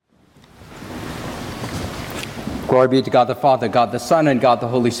Glory be to God the Father, God the Son, and God the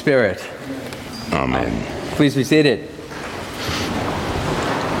Holy Spirit. Amen. Please be seated.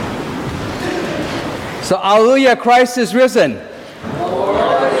 So, Alleluia, Christ is risen. The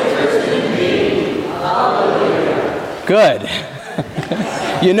Lord is risen indeed. Hallelujah. Good.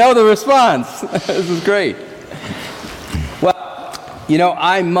 You know the response. This is great. Well,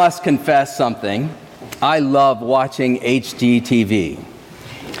 I must confess something. I love watching HGTV.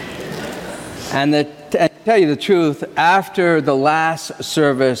 And to tell you the truth, after the last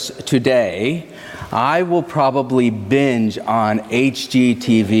service today, I will probably binge on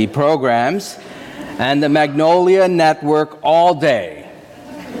HGTV programs and the Magnolia Network all day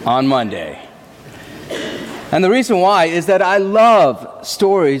on Monday. And the reason why is that I love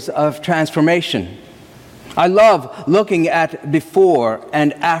stories of transformation. I love looking at before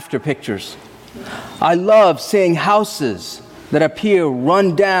and after pictures. I love seeing houses that appear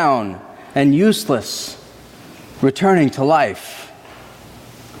run down and useless, returning to life.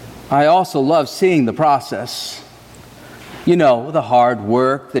 I also love seeing the process. The hard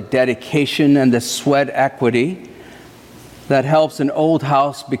work, the dedication, and the sweat equity that helps an old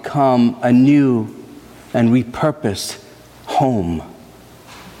house become a new and repurposed home.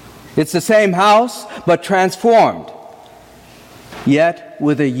 It's the same house, but transformed, yet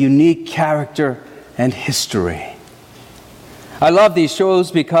with a unique character and history. I love these shows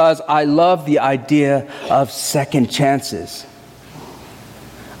because I love the idea of second chances.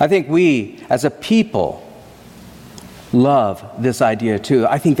 I think we, as a people, love this idea too.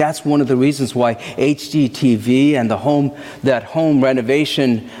 I think that's one of the reasons why HGTV and that home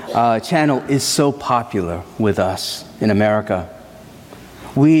renovation channel is so popular with us in America.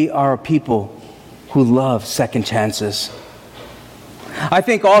 We are a people who love second chances. I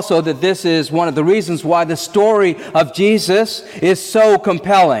think also that this is one of the reasons why the story of Jesus is so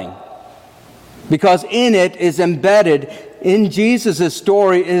compelling, because in it is embedded, in Jesus'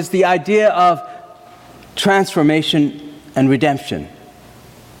 story is the idea of transformation and redemption.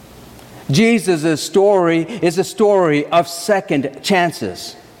 Jesus' story is a story of second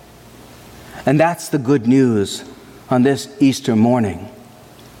chances. And that's the good news on this Easter morning.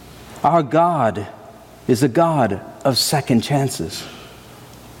 Our God is a God of second chances.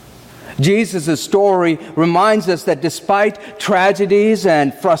 Jesus' story reminds us that despite tragedies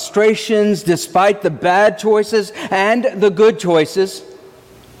and frustrations, despite the bad choices and the good choices,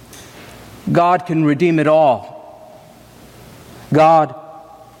 God can redeem it all. God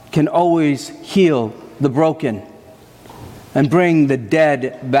can always heal the broken and bring the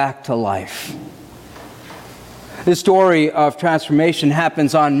dead back to life. This story of transformation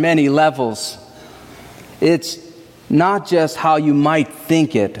happens on many levels. It's not just how you might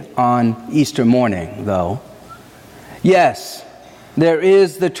think it on Easter morning, though. Yes, there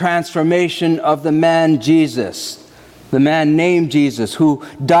is the transformation of the man Jesus, the man named Jesus, who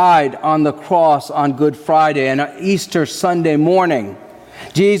died on the cross on Good Friday, and on Easter Sunday morning,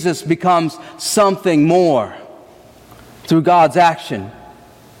 Jesus becomes something more through God's action.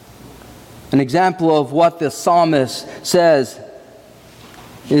 An example of what the psalmist says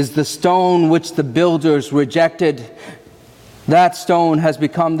is the stone which the builders rejected. That stone has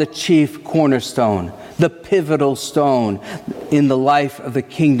become the chief cornerstone, the pivotal stone in the life of the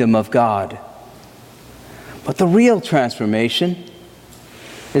kingdom of God. But the real transformation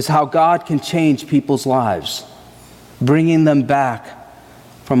is how God can change people's lives, bringing them back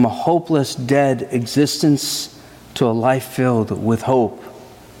from a hopeless, dead existence to a life filled with hope,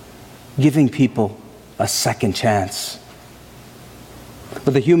 giving people a second chance.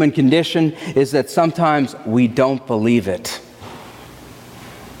 But the human condition is that sometimes we don't believe it.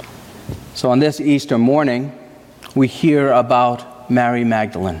 So on this Easter morning, we hear about Mary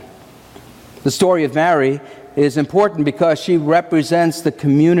Magdalene. The story of Mary is important because she represents the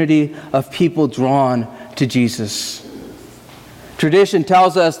community of people drawn to Jesus. Tradition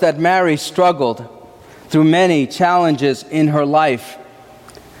tells us that Mary struggled through many challenges in her life.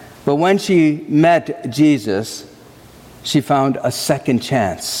 But when she met Jesus, she found a second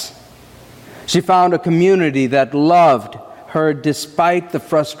chance. She found a community that loved her despite the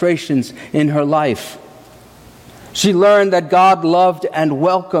frustrations in her life. She learned that God loved and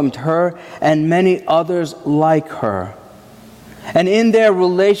welcomed her and many others like her. And in their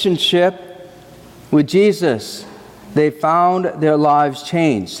relationship with Jesus, they found their lives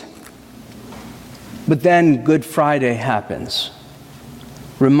changed. But then Good Friday happens,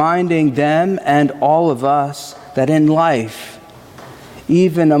 reminding them and all of us that in life,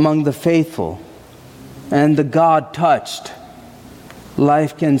 even among the faithful and the God-touched,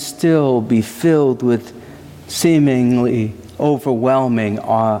 life can still be filled with seemingly overwhelming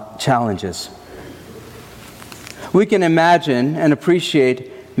challenges. We can imagine and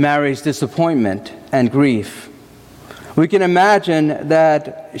appreciate Mary's disappointment and grief. We can imagine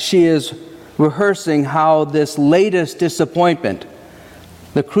that she is rehearsing how this latest disappointment,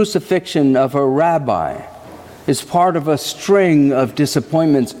 the crucifixion of her rabbi, is part of a string of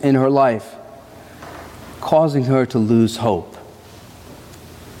disappointments in her life, causing her to lose hope.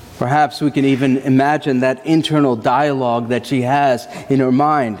 Perhaps we can even imagine that internal dialogue that she has in her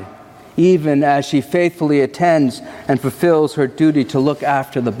mind, even as she faithfully attends and fulfills her duty to look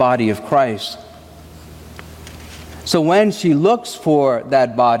after the body of Christ. So when she looks for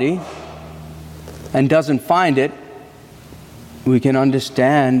that body and doesn't find it, we can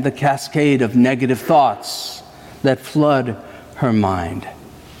understand the cascade of negative thoughts that flood her mind.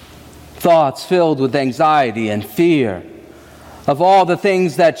 Thoughts filled with anxiety and fear of all the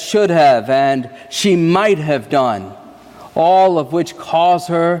things that should have and she might have done, all of which cause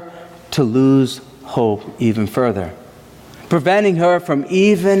her to lose hope even further, preventing her from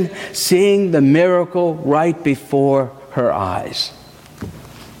even seeing the miracle right before her eyes.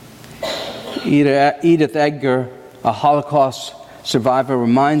 Edith Edgar, a Holocaust survivor,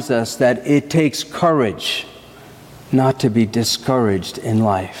 reminds us that it takes courage not to be discouraged in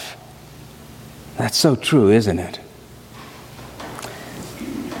life. That's so true, isn't it?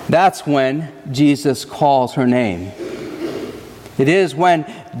 That's when Jesus calls her name. It is when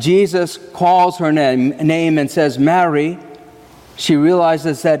Jesus calls her name and says, Mary, she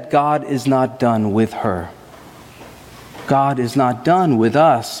realizes that God is not done with her. God is not done with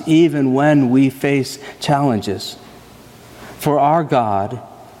us, even when we face challenges. For our God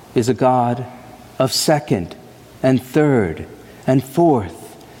is a God of second and third and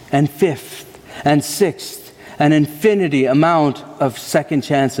fourth and fifth and sixth, an infinity amount of second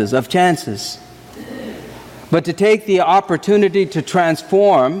chances, of chances. But to take the opportunity to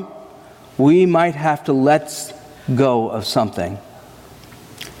transform, we might have to let go of something.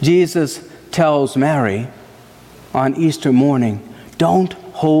 Jesus tells Mary on Easter morning, don't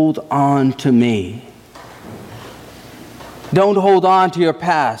hold on to me. Don't hold on to your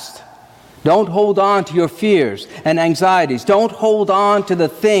past. Don't hold on to your fears and anxieties. Don't hold on to the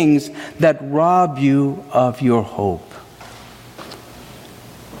things that rob you of your hope.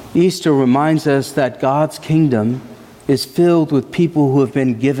 Easter reminds us that God's kingdom is filled with people who have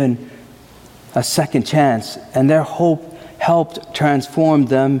been given a second chance, and their hope helped transform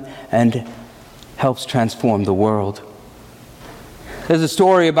them and helps transform the world. There's a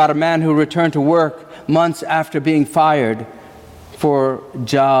story about a man who returned to work months after being fired for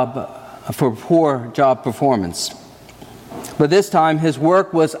poor job performance. But this time his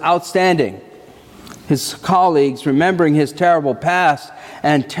work was outstanding. His colleagues, remembering his terrible past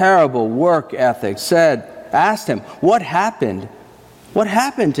and terrible work ethic, asked him, what happened? What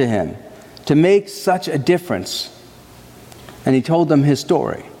happened to him to make such a difference? And he told them his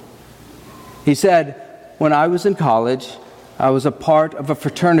story. He said, when I was in college, I was a part of a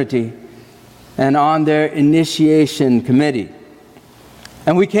fraternity and on their initiation committee.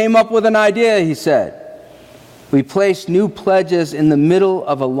 And we came up with an idea, he said. We placed new pledges in the middle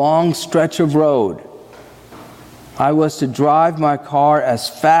of a long stretch of road. I was to drive my car as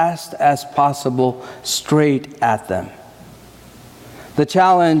fast as possible straight at them. The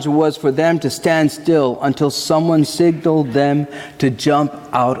challenge was for them to stand still until someone signaled them to jump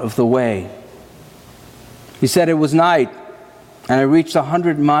out of the way. He said it was night, and I reached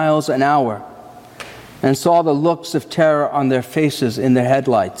 100 miles an hour and saw the looks of terror on their faces in their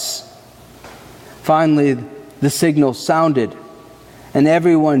headlights. Finally, the signal sounded, and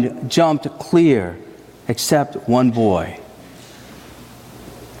everyone jumped clear except one boy.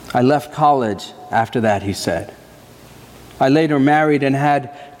 I left college after that, he said. I later married and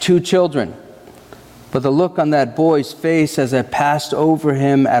had 2 children. But the look on that boy's face as I passed over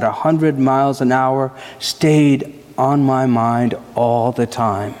him at 100 miles an hour stayed on my mind all the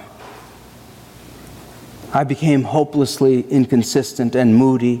time. I became hopelessly inconsistent and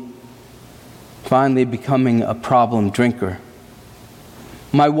moody, finally becoming a problem drinker.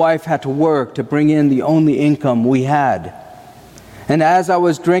 My wife had to work to bring in the only income we had. And as I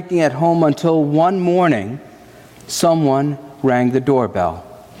was drinking at home until one morning, someone rang the doorbell.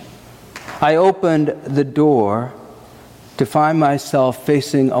 I opened the door to find myself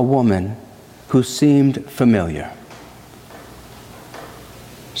facing a woman who seemed familiar.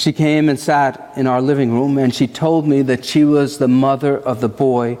 She came and sat in our living room, and she told me that she was the mother of the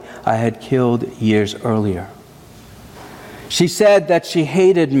boy I had killed years earlier. She said that she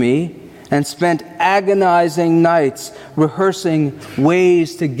hated me and spent agonizing nights rehearsing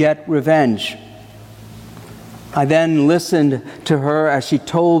ways to get revenge. I then listened to her as she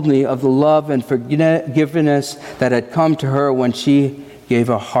told me of the love and forgiveness that had come to her when she gave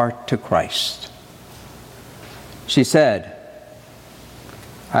her heart to Christ. She said,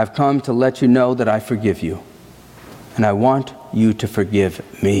 "I've come to let you know that I forgive you, and I want you to forgive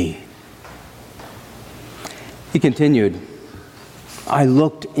me." He continued, "I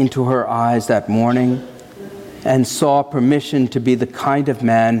looked into her eyes that morning and saw permission to be the kind of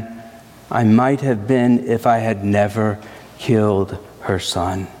man I might have been if I had never killed her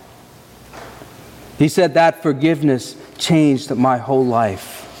son." He said that forgiveness changed my whole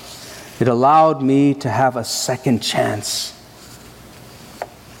life. It allowed me to have a second chance.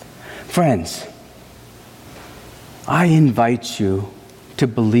 Friends, I invite you to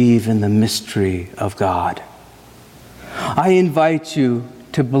believe in the mystery of God. I invite you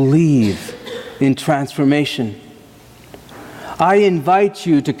to believe in transformation. I invite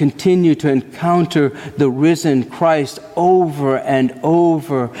you to continue to encounter the risen Christ over and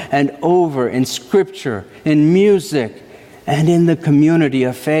over and over in Scripture, in music, and in the community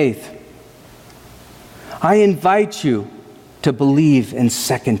of faith. I invite you to believe in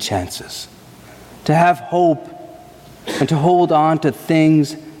second chances, to have hope, and to hold on to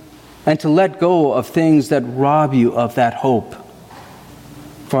things and to let go of things that rob you of that hope.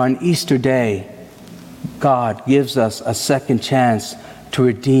 For on Easter Day, God gives us a second chance to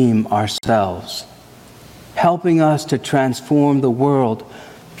redeem ourselves, helping us to transform the world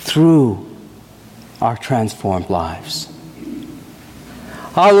through our transformed lives.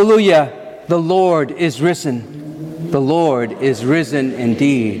 Hallelujah! The Lord is risen. The Lord is risen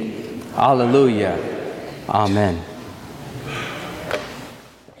indeed. Hallelujah. Amen.